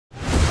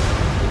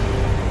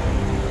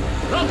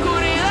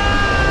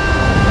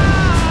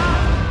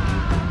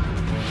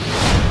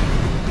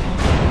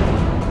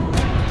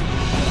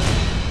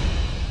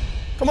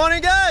on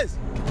in, guys.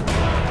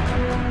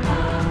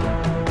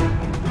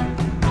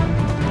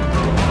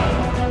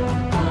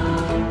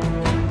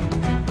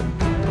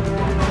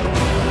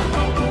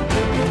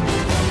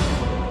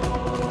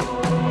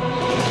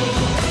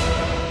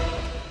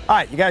 All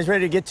right, you guys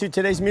ready to get to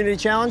today's immunity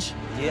challenge?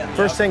 Yeah.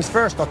 First things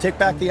first, I'll take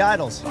back the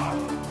idols.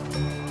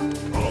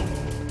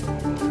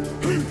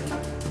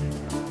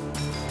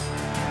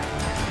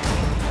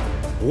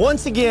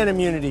 Once again,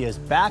 immunity is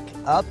back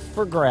up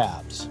for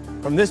grabs.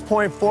 From this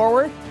point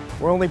forward,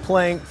 we're only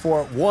playing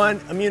for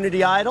one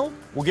immunity idol.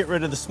 We'll get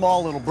rid of the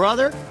small little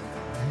brother.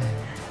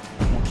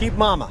 We'll keep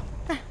mama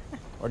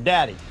or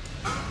daddy.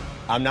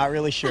 I'm not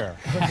really sure.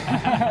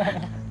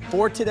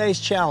 For today's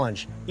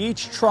challenge,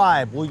 each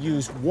tribe will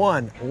use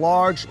one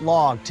large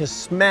log to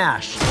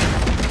smash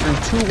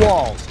through two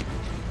walls.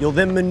 You'll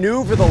then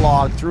maneuver the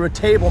log through a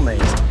table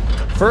maze.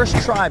 First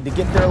tribe to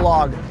get their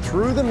log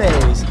through the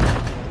maze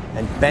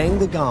and bang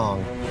the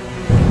gong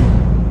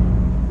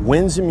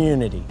wins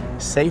immunity,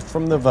 safe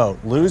from the vote.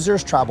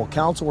 Losers, tribal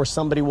council, where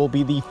somebody will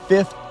be the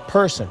fifth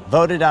person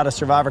voted out of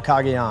Survivor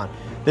Cagayan.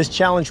 This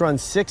challenge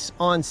runs 6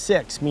 on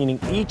 6, meaning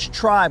each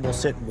tribe will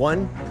sit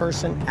one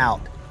person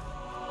out.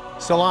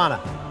 Solana.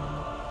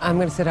 I'm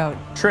gonna sit out.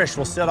 Trish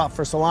will sit out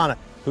for Solana.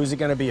 Who's it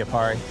gonna be,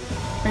 Apari?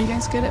 Are you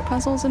guys good at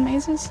puzzles and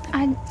mazes?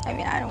 I mean,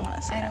 I don't want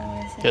to say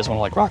that. You guys want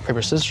to like rock,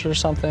 paper, scissors or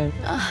something?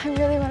 I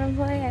really want to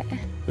play it.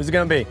 Who's it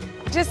gonna be?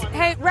 Just,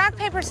 hey, rock,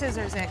 paper,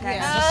 scissors it,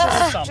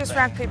 guys. Just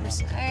rock, paper,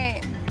 scissors. All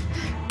right.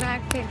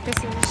 Rock, paper,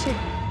 scissors, shoot.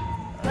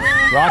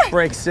 Rock,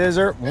 break,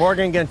 scissor.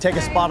 Morgan gonna take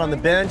a spot on the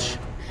bench.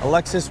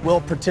 Alexis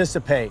will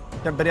participate.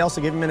 Everybody else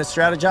will give a minute to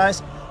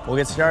strategize. We'll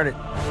get started.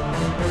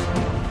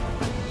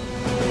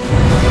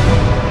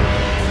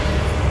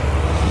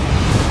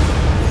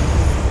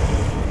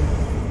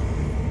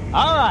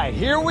 All right,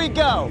 here we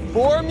go.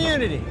 For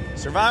immunity.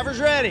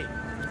 Survivors ready.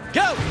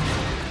 Go!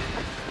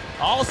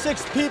 All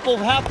 6 people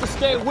have to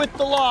stay with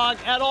the log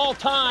at all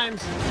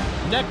times.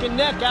 Neck and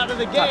neck out of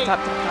the gate.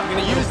 I'm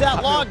gonna use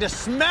that log to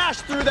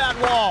smash through that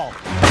wall.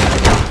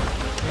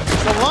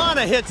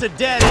 Solana hits a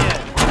dead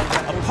end.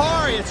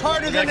 Apari, it's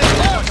harder than it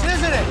looks,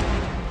 isn't it?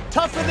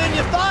 Tougher than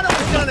you thought it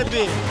was gonna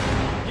be.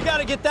 You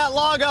gotta get that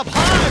log up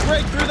high,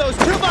 break through those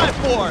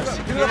 2x4s.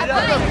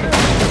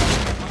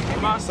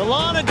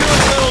 Solana doing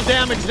a little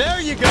damage. There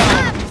you go.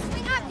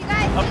 Swing up, you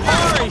guys.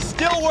 Apari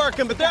still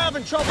working, but they're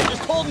having trouble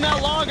just holding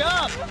that log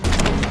up.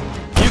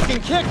 You can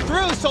kick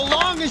through so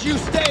long as you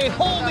stay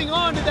holding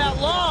on to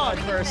that log.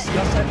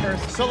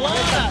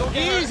 Solana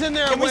easing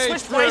their way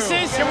through.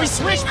 Places? Can we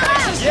switch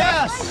places?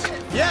 Yes.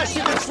 Yes,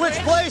 you can switch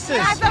places.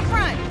 Guys up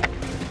front.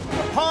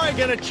 Apari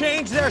gonna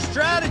change their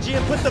strategy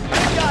and put the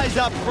big guys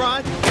up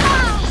front.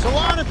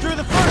 Solana through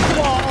the first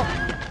wall.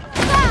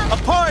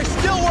 Apari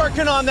still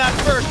working on that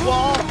first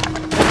wall.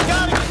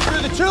 Gotta get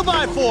through the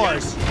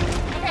 2x4s.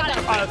 All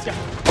right, let's go.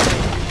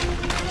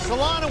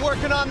 Solana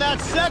working on that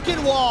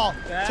second wall.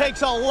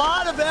 Takes a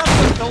lot of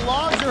effort. The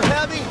logs are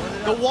heavy.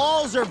 The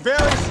walls are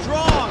very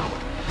strong.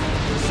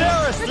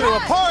 Sarah's through.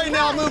 Apari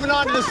now moving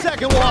on to the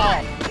second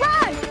wall.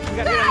 Run! You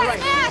gotta get on the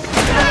right.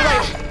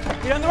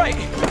 Get on the right.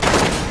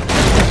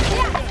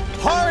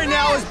 Apari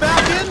now is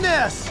back in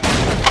this.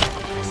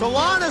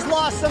 Solana's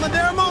lost some of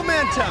their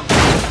momentum.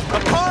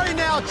 Apari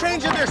now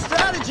changing their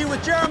strategy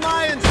with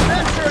Jeremiah and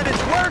Spencer, and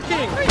it's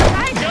working.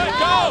 Good,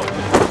 go!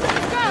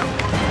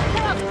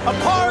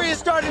 Apari is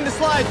starting to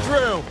slide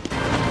through.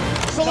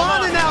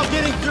 Solana now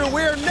getting through.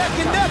 We're neck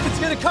and neck. It's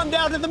going to come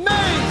down to the maze.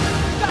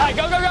 All right,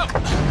 go, go, go.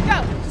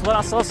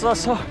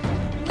 Slow.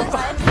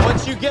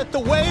 Once you get the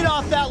weight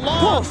off that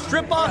log,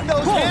 strip off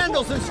those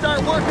handles and start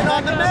working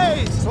on the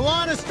maze.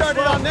 Solana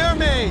started on their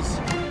maze.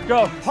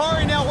 Go.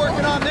 Apari now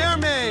working on their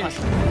maze.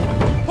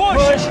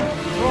 Push.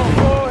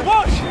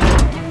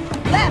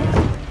 Left,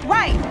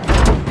 right.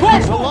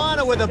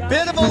 Solana with a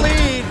bit of a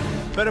lead,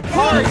 but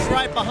Apari's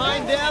right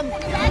behind them.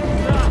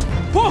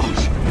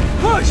 Push.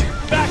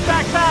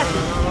 Back.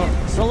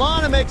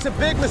 Solana makes a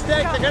big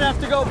mistake. They're going to have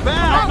to go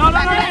back. No,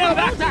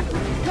 back.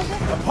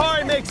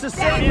 Apari makes the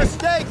same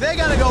mistake. They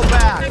got to go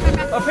back.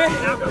 Up here?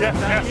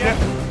 Yeah.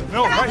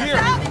 No, right here.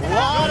 A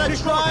lot of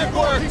tribe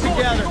work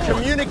together.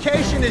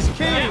 Communication is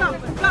key.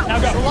 Now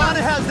go.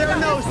 Solana has their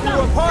nose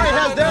through. Apari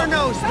has their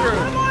nose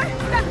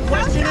through.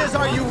 Question is,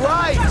 are you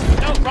right?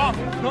 No, wrong.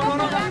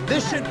 No.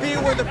 This should be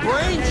where the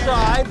Brain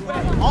Tribe,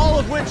 all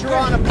of which are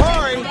on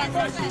Apari,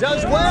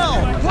 does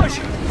well. Push.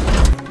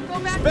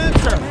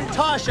 Spencer,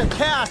 Tasha,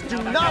 Cass do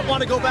not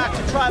want to go back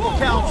to Tribal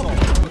Council.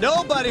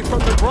 Nobody from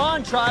the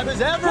Braun Tribe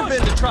has ever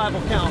been to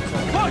Tribal Council.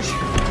 Push.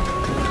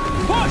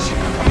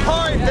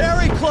 Apari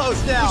very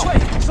close now.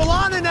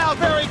 Solana now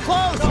very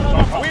close.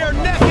 We are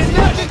neck and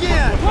neck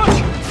again.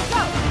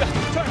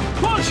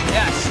 Push.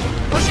 Yes.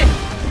 Push it.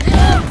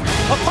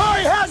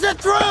 Apari has it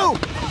through.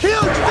 Huge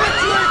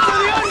victory for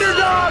the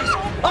underdogs.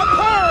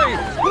 Apari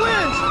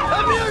wins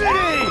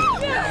immunity.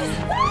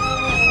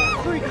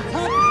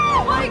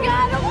 Oh my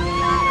God!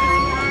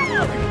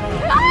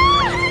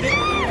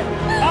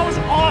 That was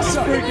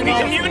awesome. We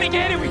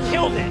communicated. We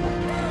killed it.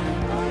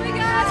 Oh my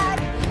God!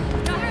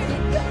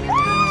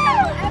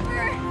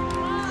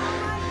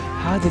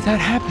 How did that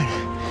happen?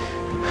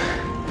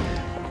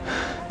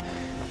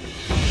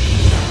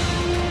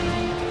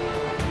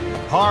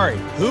 Pari,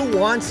 who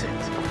wants it?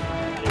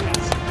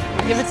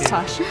 Give it to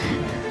Tosh.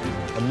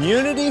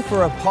 Immunity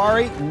for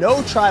Apari,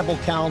 no tribal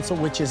council,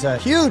 which is a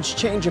huge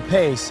change of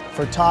pace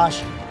for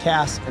Tosh,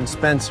 Cass, and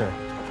Spencer.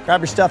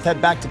 Grab your stuff,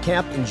 head back to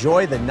camp,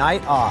 enjoy the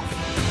night off.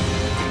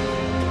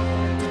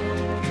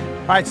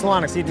 All right,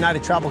 Solana, Eden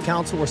United Tribal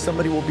Council, where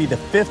somebody will be the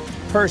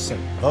 5th person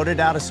voted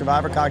out of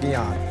Survivor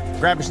Cagayan.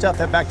 Grab your stuff,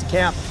 head back to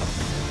camp.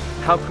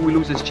 How could we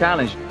lose this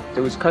challenge?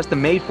 It was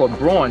custom made for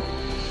Braun.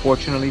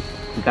 Fortunately,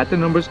 we got the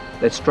numbers.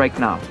 Let's strike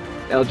now.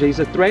 LJ's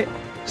a threat,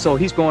 so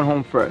he's going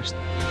home first.